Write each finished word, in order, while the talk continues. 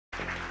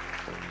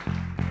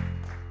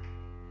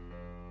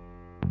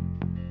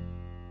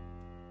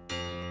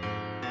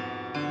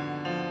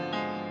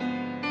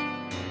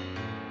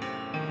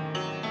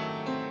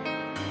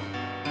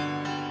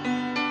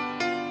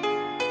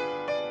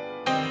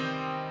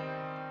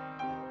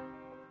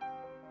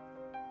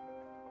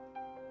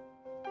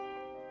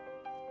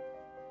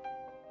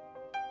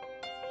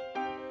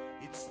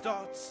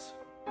starts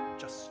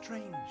just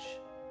strange.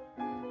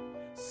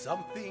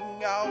 Something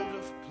out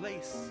of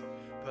place,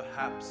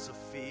 perhaps a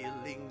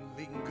feeling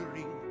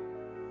lingering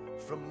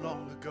from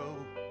long ago.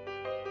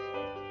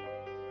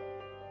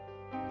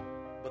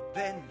 But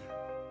then,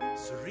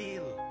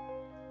 surreal,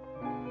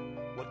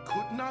 what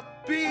could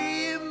not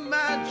be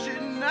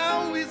imagined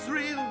now is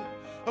real.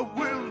 A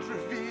world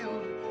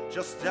revealed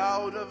just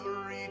out of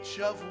reach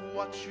of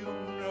what you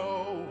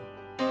know.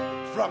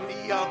 From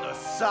the other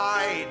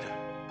side,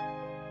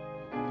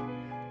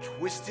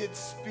 twisted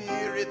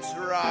spirits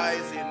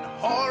rise in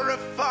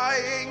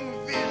horrifying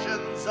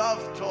visions of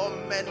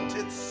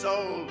tormented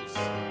souls,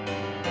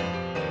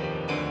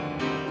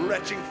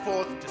 retching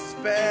forth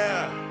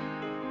despair.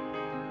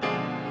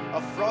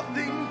 A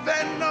frothing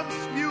venom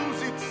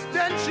spews its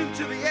stench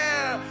into the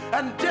air,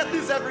 and death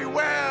is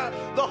everywhere.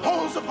 The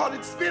halls of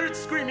haunted spirits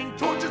screaming,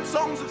 tortured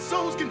songs of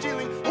souls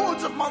congealing,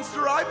 hordes of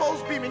monster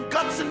eyeballs beaming,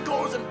 guts and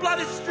gores and blood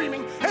is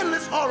streaming.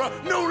 Endless horror,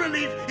 no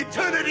relief,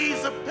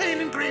 eternities of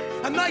pain and grief,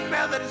 a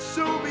nightmare that is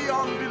so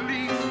beyond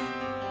belief.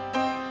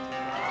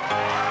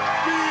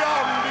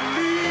 Beyond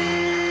belief.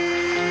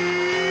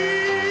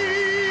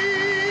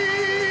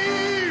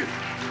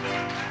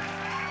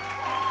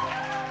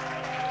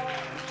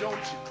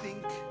 Don't you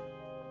think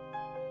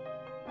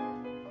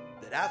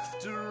that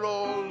after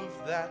all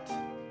of that,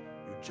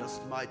 you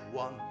just might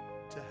want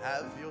to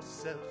have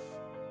yourself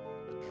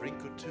a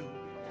drink or two?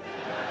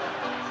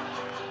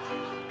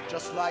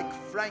 Just like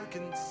Frank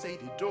and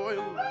Sadie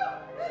Doyle,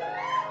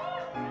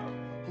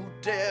 who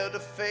dare to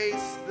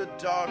face the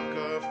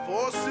darker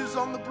forces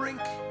on the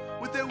brink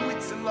with their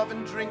wits and love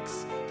and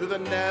drinks through the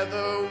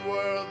nether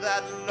world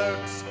that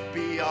lurks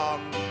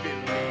beyond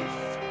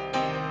belief.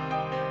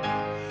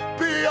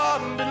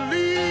 Beyond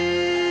belief.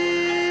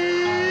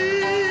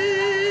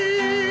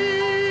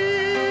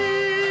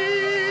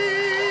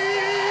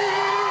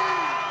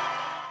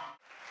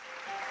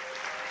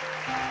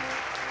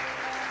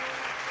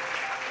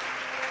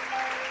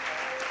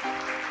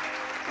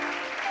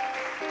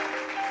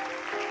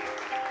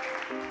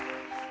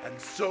 And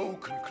so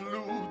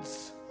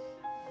concludes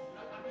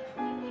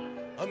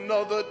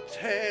another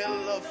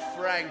tale of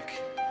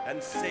Frank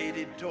and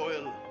Sadie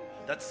Doyle.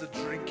 That's the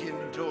drinking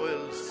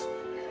Doyles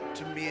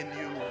to me and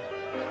you.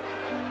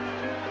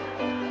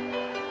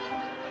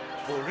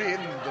 For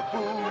in the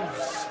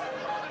booze,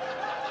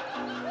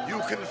 you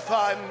can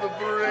find the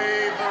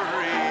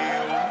bravery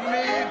you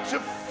need to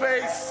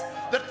face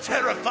the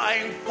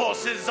terrifying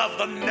forces of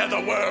the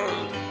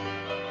netherworld.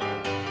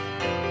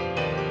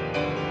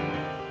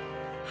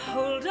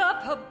 Hold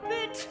up a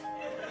bit.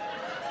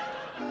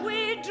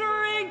 We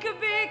drink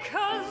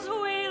because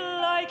we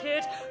like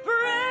it.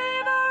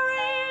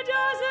 Bravery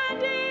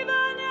doesn't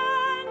even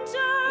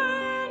enter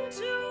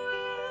into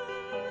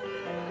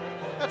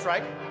it. That's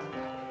right.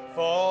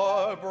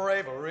 For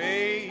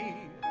bravery,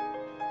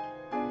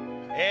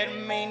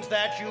 it means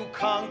that you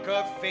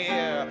conquer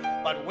fear,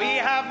 but we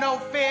have no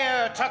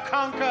fear to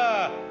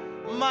conquer,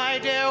 my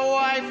dear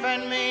wife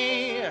and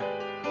me.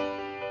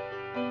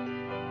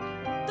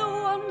 The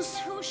ones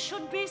who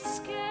should be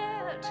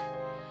scared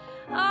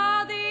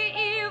are the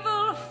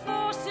evil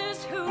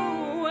forces who,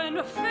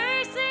 when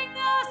facing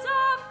us,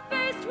 are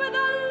faced with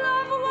a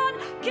loved one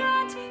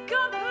can't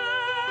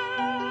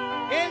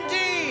compare.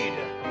 Indeed,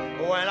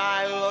 when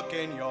I look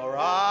in your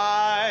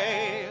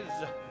eyes,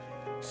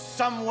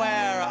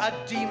 somewhere a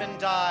demon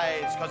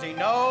dies, 'cause he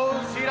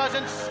knows he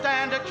doesn't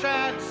stand a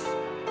chance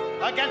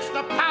against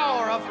the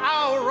power of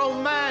our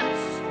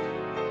romance.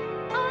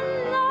 Our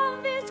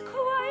love is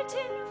quite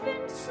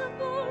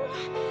invincible,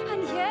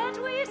 and yet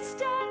we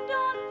stand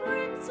on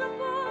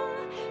principle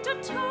to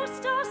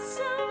toast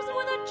ourselves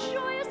with a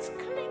joyous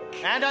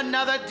clink. And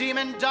another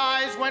demon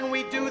dies when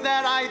we do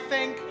that, I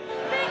think.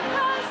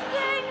 Because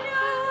they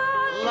know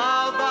our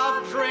love of